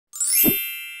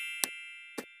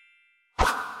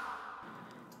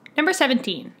Number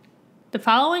 17. The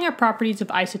following are properties of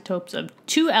isotopes of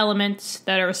two elements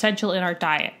that are essential in our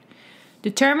diet.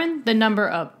 Determine the number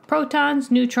of protons,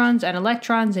 neutrons, and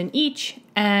electrons in each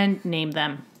and name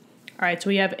them. All right, so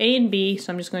we have A and B,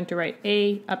 so I'm just going to write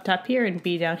A up top here and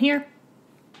B down here.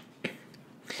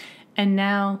 And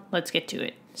now let's get to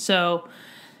it. So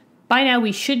by now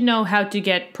we should know how to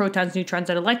get protons,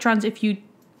 neutrons, and electrons. If you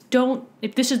don't,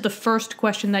 if this is the first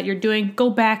question that you're doing,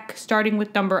 go back starting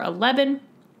with number 11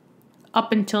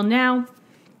 up until now.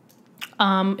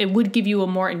 It would give you a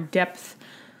more in-depth,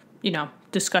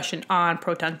 discussion on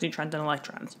protons, neutrons, and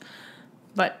electrons.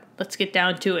 But let's get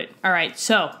down to it. All right,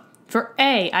 so for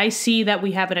A, I see that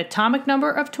we have an atomic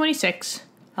number of 26,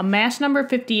 a mass number of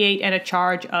 58, and a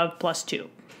charge of +2.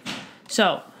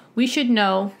 So we should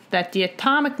know that the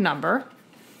atomic number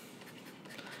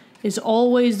is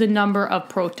always the number of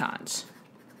protons.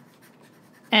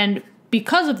 And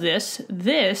because of this,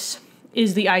 this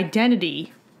is the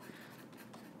identity,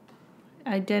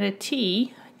 I think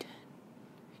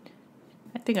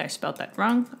I spelled that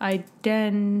wrong,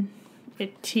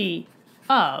 identity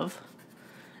of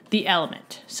the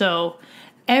element. So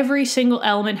every single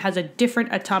element has a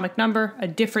different atomic number, a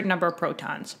different number of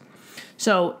protons.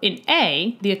 So in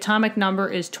A, the atomic number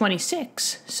is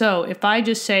 26. So if I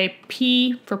just say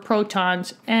P for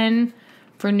protons, N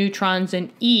for neutrons,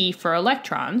 and E for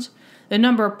electrons, the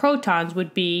number of protons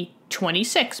would be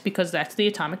 26 because that's the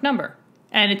atomic number.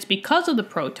 And it's because of the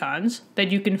protons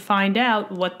that you can find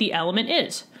out what the element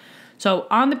is. So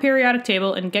on the periodic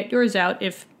table, and get yours out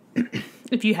if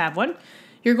you have one,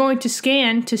 you're going to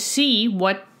scan to see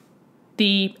what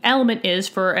the element is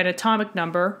for an atomic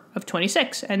number of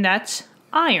 26, and that's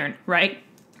iron, right?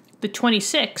 The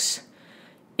 26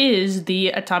 is the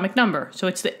atomic number. So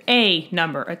it's the A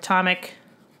number, atomic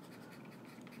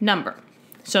number.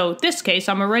 So in this case,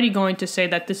 I'm already going to say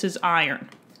that this is iron.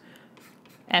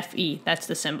 Fe, that's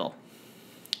the symbol.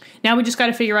 Now we just got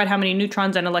to figure out how many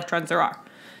neutrons and electrons there are.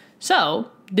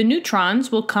 So the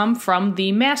neutrons will come from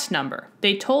the mass number.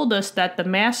 They told us that the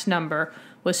mass number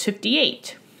was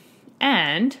 58.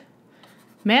 And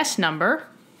mass number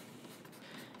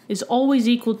is always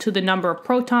equal to the number of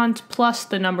protons plus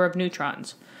the number of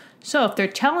neutrons. So if they're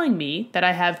telling me that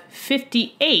I have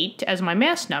 58 as my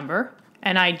mass number,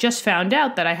 and I just found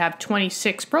out that I have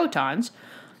 26 protons,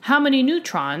 how many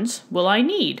neutrons will I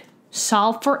need?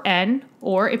 Solve for n,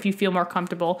 or if you feel more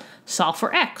comfortable, solve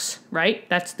for x, right?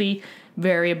 That's the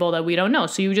variable that we don't know.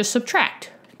 So you just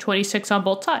subtract 26 on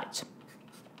both sides.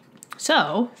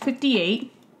 So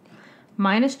 58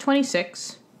 minus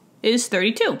 26 is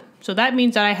 32. So that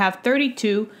means that I have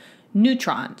 32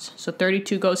 neutrons. So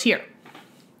 32 goes here.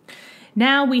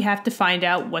 Now we have to find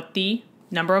out what the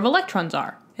number of electrons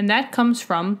are. And that comes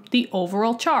from the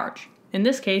overall charge. In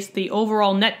this case, the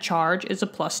overall net charge is a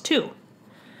 +2.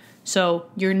 So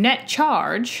your net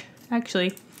charge,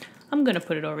 actually, I'm going to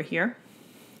put it over here.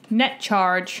 Net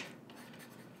charge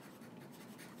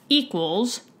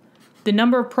equals the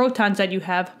number of protons that you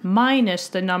have minus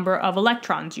the number of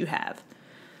electrons you have.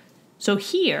 So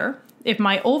here, if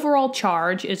my overall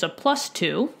charge is a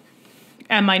 +2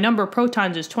 and my number of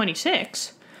protons is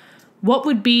 26, what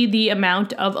would be the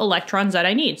amount of electrons that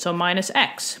I need? So minus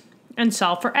x. And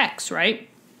solve for x, right?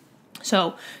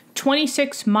 So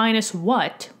 26 minus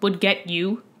what would get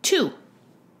you 2?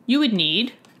 You would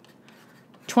need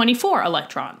 24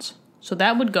 electrons. So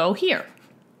that would go here.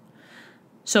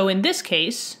 So in this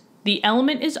case, the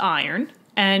element is iron,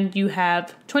 and you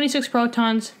have 26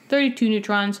 protons, 32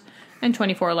 neutrons, and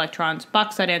 24 electrons.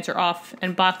 Box that answer off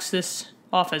and box this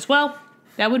off as well.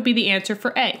 That would be the answer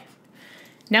for A.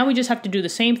 Now we just have to do the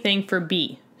same thing for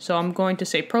B. So I'm going to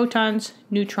say protons,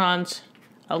 neutrons,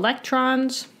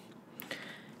 electrons,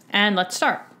 and let's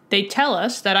start. They tell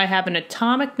us that I have an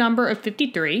atomic number of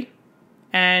 53,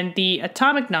 and the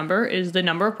atomic number is the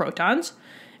number of protons,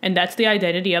 and that's the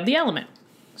identity of the element.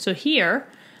 So here,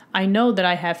 I know that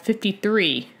I have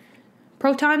 53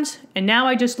 protons, and now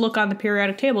I just look on the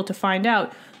periodic table to find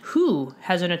out who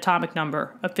has an atomic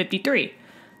number of 53.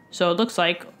 So it looks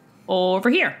like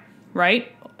over here,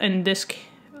 right? In this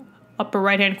upper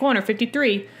right-hand corner,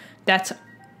 53, that's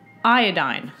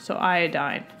iodine. So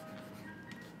iodine.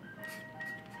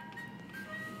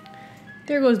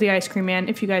 There goes the ice cream man.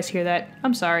 If you guys hear that,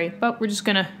 I'm sorry, but we're just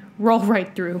gonna roll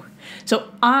right through.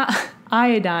 So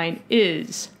iodine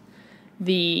is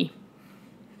the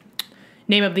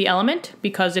name of the element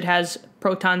because it has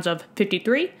protons of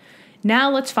 53.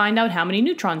 Now let's find out how many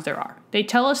neutrons there are. They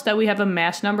tell us that we have a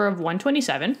mass number of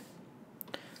 127.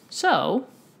 So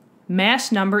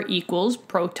mass number equals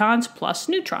protons plus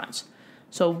neutrons.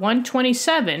 So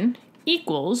 127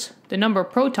 equals the number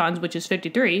of protons, which is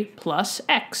 53, plus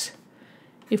x.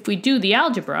 If we do the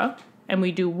algebra, and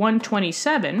we do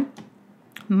 127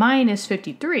 minus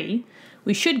 53,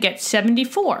 we should get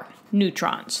 74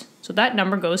 neutrons. So that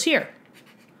number goes here.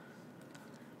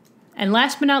 And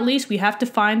last but not least, we have to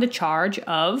find the charge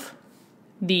of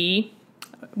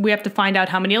we have to find out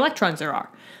how many electrons there are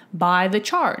by the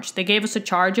charge. They gave us a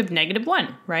charge of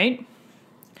 -1, right?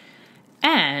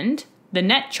 And the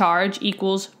net charge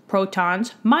equals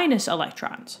protons minus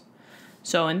electrons.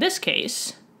 So in this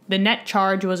case, the net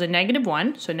charge was a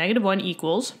 -1, so -1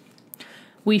 equals,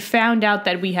 we found out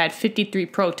that we had 53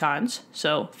 protons,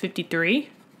 so 53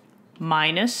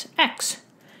 minus x.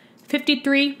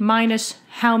 53 minus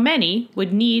how many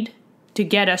would need to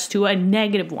get us to a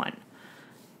 -1?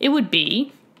 It would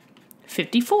be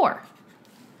 54.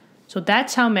 So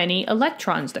that's how many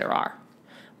electrons there are.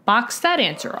 Box that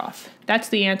answer off. That's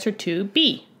the answer to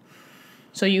B.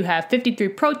 So you have 53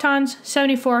 protons,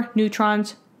 74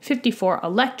 neutrons, 54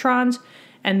 electrons,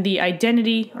 and the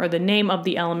identity or the name of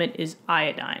the element is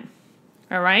iodine.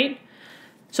 All right?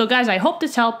 So guys, I hope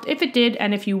this helped. If it did,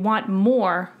 and if you want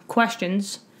more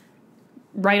questions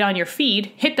right on your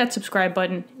feed, hit that subscribe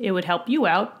button. It would help you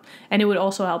out, and it would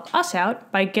also help us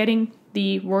out by getting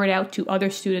the word out to other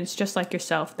students just like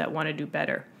yourself that want to do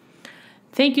better.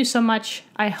 Thank you so much.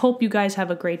 I hope you guys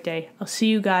have a great day. I'll see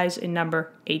you guys in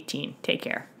number 18. Take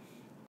care.